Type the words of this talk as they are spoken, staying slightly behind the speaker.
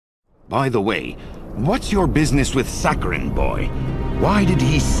By the way, what's your business with Sakharin, boy? Why did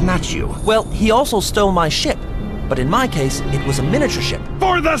he snatch you? Well, he also stole my ship. But in my case, it was a miniature ship.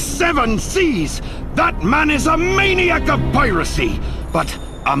 For the seven seas! That man is a maniac of piracy! But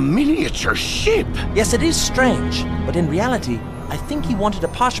a miniature ship? Yes, it is strange. But in reality, I think he wanted a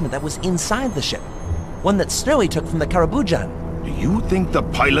parchment that was inside the ship. One that Snowy took from the Karabujan. Do you think the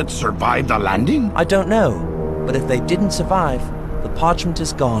pilots survived the landing? I don't know. But if they didn't survive, the parchment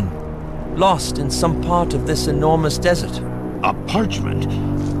is gone. Lost in some part of this enormous desert. A parchment?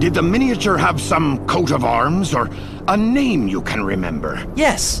 Did the miniature have some coat of arms or a name you can remember?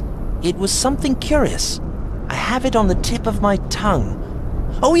 Yes, it was something curious. I have it on the tip of my tongue.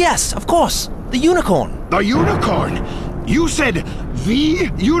 Oh yes, of course, the unicorn. The unicorn? You said the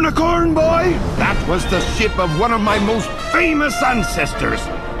unicorn, boy? That was the ship of one of my most famous ancestors,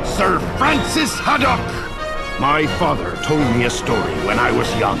 Sir Francis Haddock. My father told me a story when I was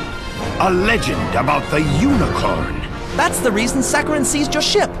young. A legend about the unicorn. That's the reason Sakharin seized your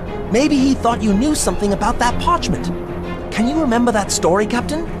ship. Maybe he thought you knew something about that parchment. Can you remember that story,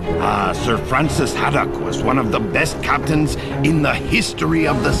 Captain? Sir Francis Haddock was one of the best captains in the history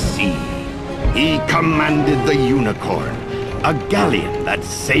of the sea. He commanded the Unicorn, a galleon that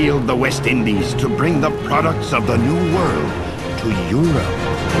sailed the West Indies to bring the products of the New World to Europe.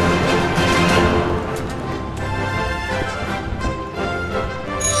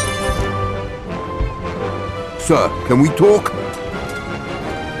 Sir, can we talk?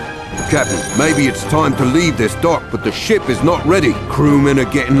 Captain, maybe it's time to leave this dock, but the ship is not ready. Crewmen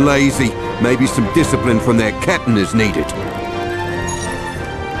are getting lazy. Maybe some discipline from their captain is needed.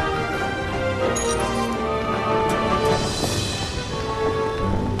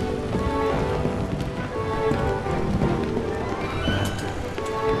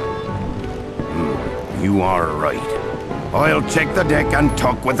 You are right. I'll check the deck and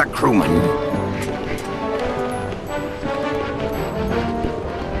talk with the crewman.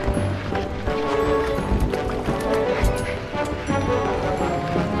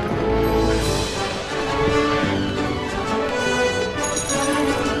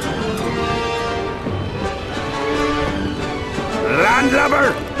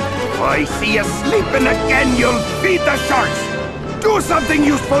 Landlubber! I see you sleeping again, you'll feed the sharks! Do something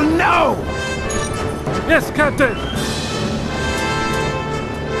useful now! Yes, Captain!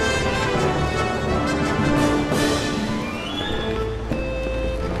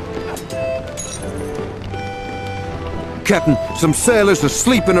 Captain, some sailors are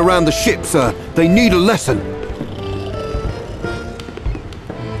sleeping around the ship, sir. They need a lesson.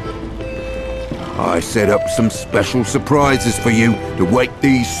 I set up some special surprises for you to wake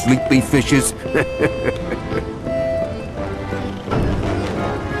these sleepy fishes.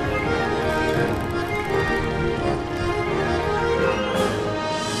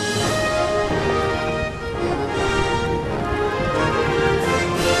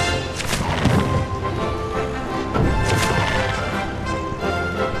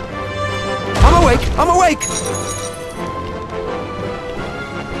 I'm awake!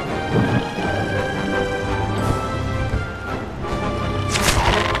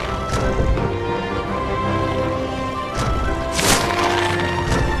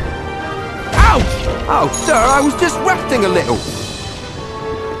 Ouch! Oh, sir, I was just resting a little.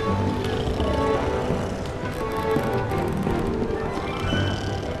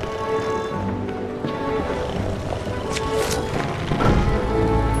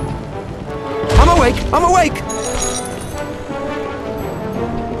 I'm awake!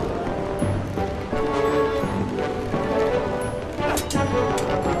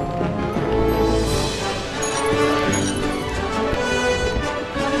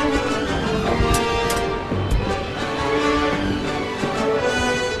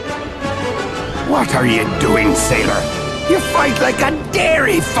 What are you doing, sailor? You fight like a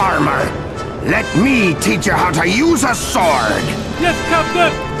dairy farmer! Let me teach you how to use a sword! Yes,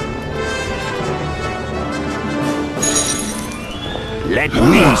 Captain! Let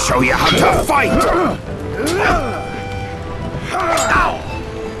me show you how to fight!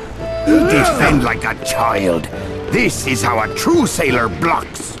 Defend like a child. This is how a true sailor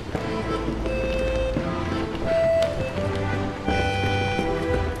blocks.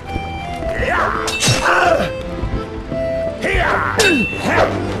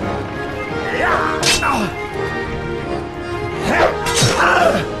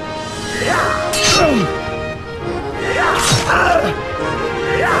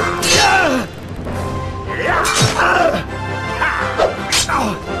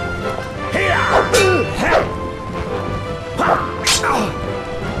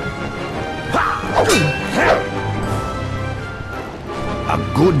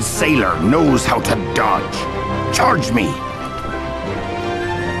 good sailor knows how to dodge. Charge me!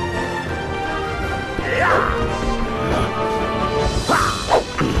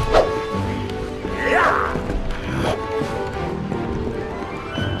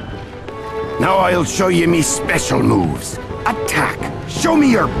 Now I'll show you me special moves. Attack! Show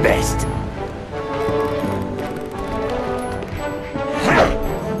me your best!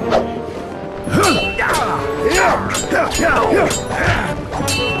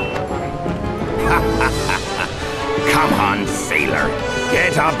 Come on, sailor.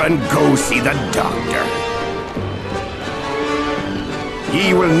 Get up and go see the doctor.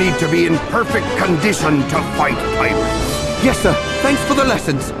 He will need to be in perfect condition to fight pirates. Yes, sir. Thanks for the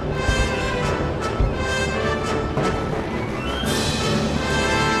lessons.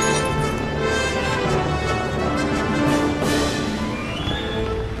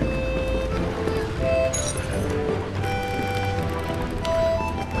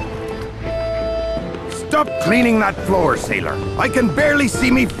 Stop cleaning that floor, sailor. I can barely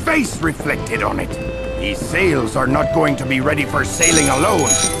see me face reflected on it. These sails are not going to be ready for sailing alone.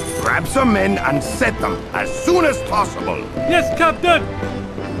 Grab some men and set them as soon as possible. Yes, Captain!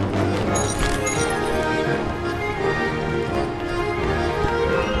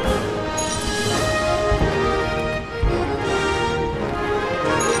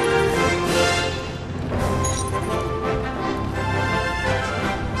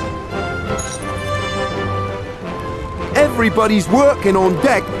 Everybody's working on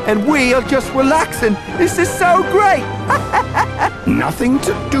deck, and we are just relaxing. This is so great! Nothing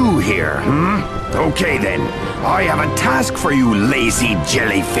to do here, hmm? Okay then. I have a task for you lazy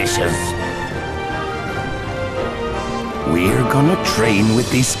jellyfishes. We're gonna train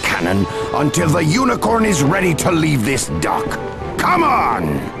with this cannon until the unicorn is ready to leave this dock. Come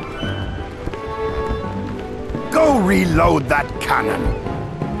on! Go reload that cannon.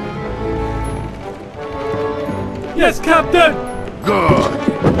 Yes, Captain! Good.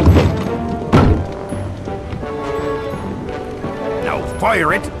 Now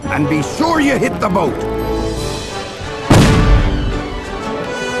fire it, and be sure you hit the boat.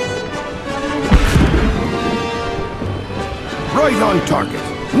 Right on target.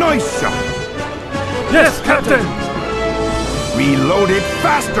 Nice shot. Yes, Captain! Reload it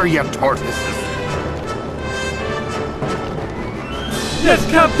faster, you tortoises. Yes,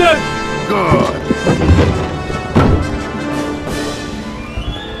 Captain! Good.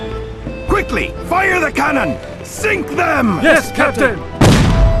 Quickly, fire the cannon! Sink them! Yes, Captain!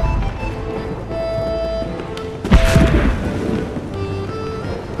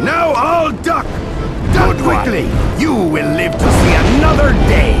 Now I'll duck! Duck quickly! You will live to see another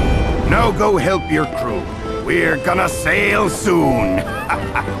day! Now go help your crew. We're gonna sail soon!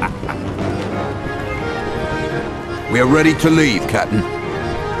 We're ready to leave, Captain.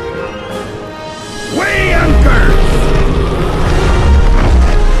 Weigh anchors!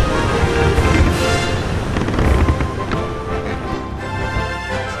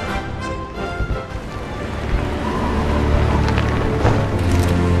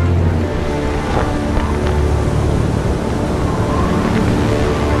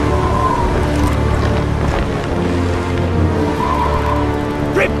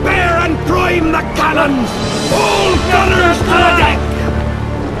 Prepare and prime the cannons! All gunners to the deck!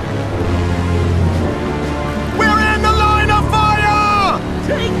 We're in the line of fire!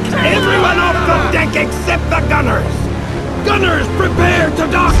 Everyone off the deck except the gunners! Gunners, prepare to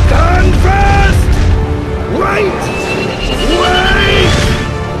dock! Stand fast! Wait! Wait!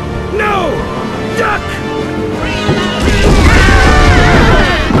 No! Duck!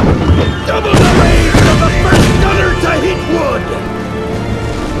 Double the range of the first gunner to hit wood!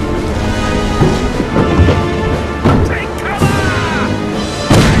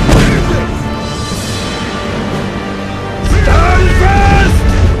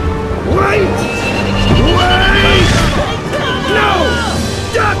 Wait! Wait! No!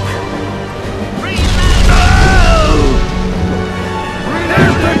 Duck! Oh!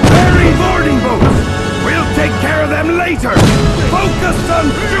 They're preparing boarding boats! We'll take care of them later! Focus on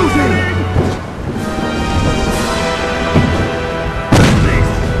shooting!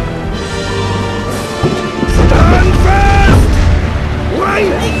 Stand fast!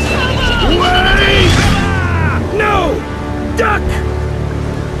 Wait! Wait! No! Duck!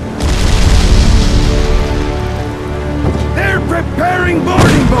 They're preparing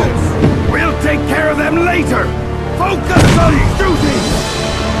boarding boats! We'll take care of them later! Focus on shooting!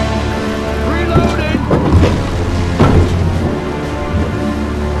 Reloading!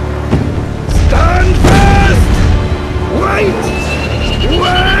 Stand fast! Wait!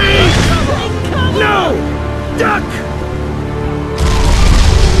 Wait! No! Duck!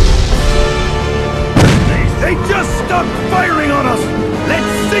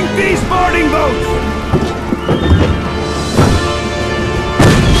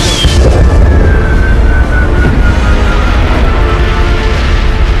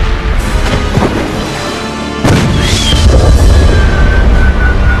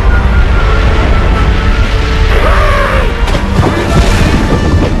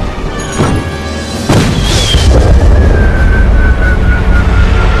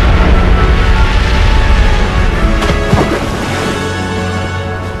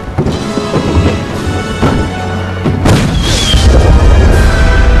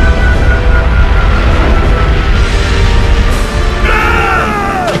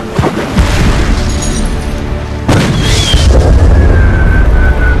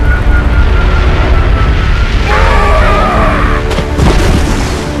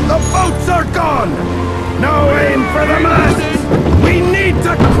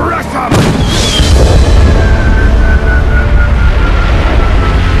 some!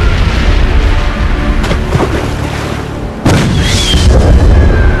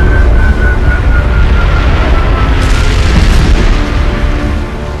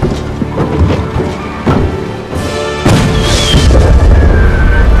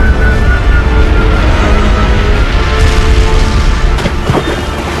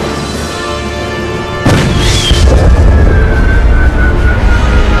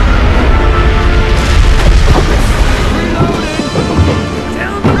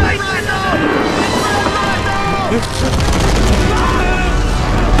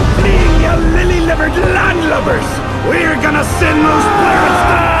 Landlubbers! We're gonna send those pirates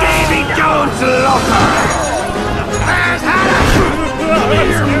to Davy Jones' locker! There's Haddock!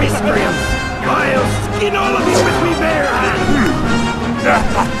 Here, miscreants! I'll skin all of you with me bare hands!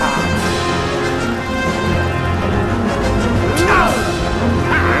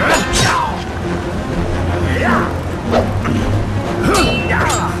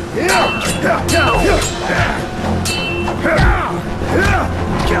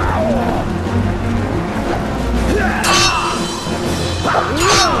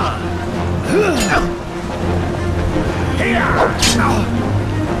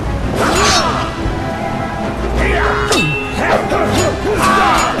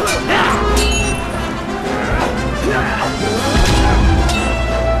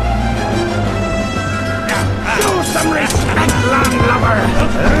 Show some respect, landlubber!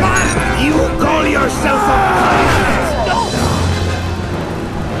 You call yourself a pirate?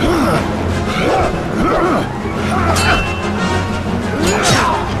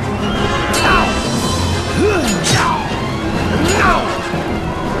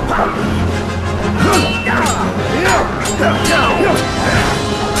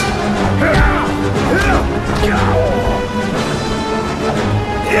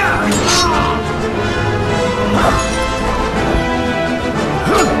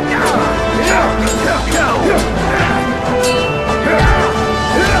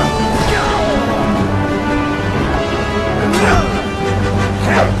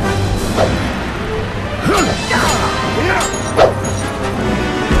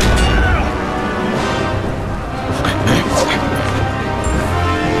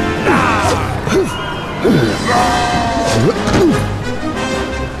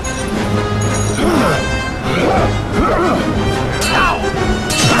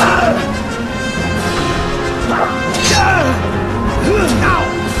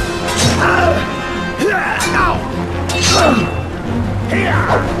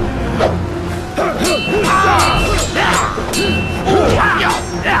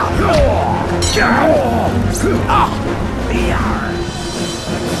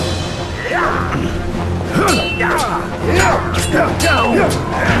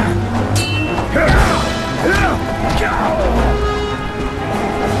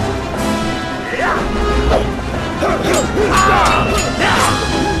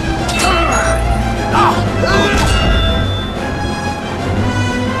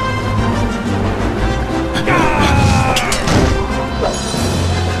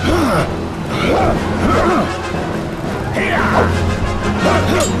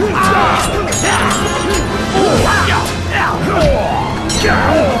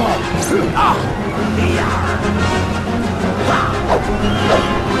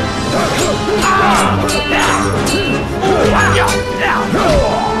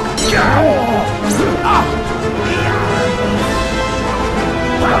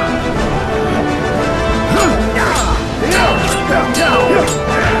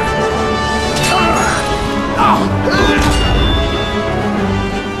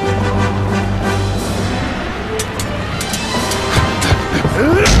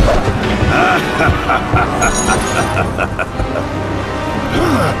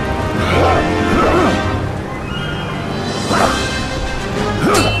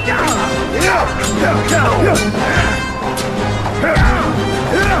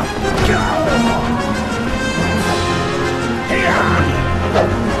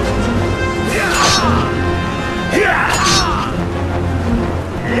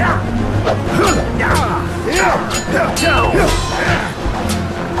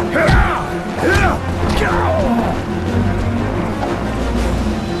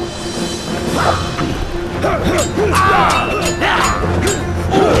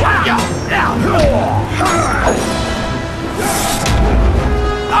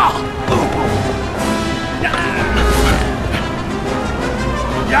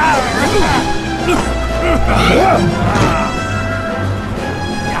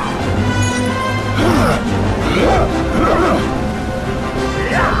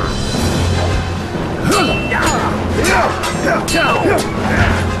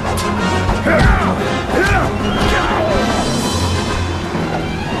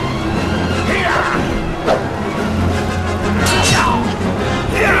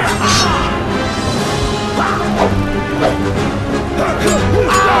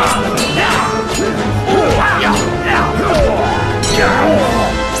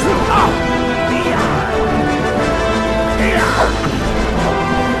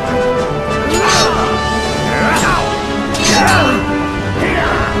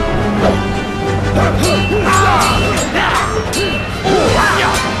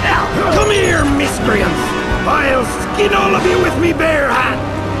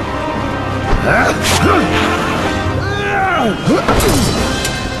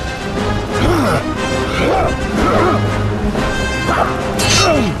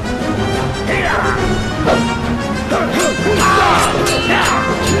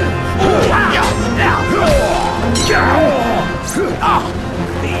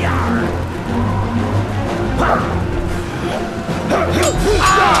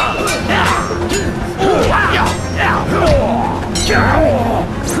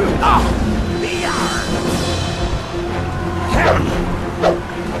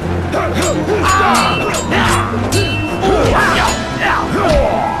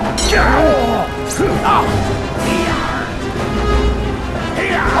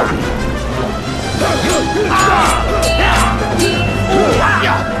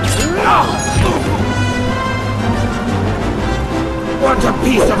 Want a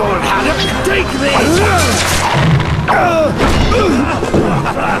piece of old Haddock? Take this!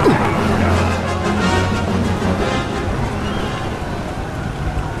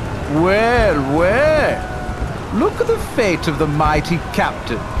 Well, well. Look at the fate of the mighty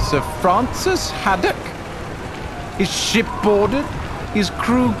captain, Sir Francis Haddock. His ship boarded, his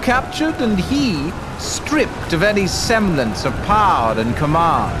crew captured, and he stripped of any semblance of power and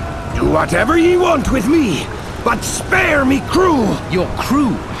command. Do whatever ye want with me, but spare me crew! Your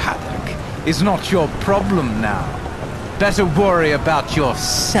crew, Haddock, is not your problem now. Better worry about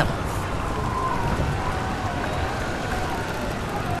yourself.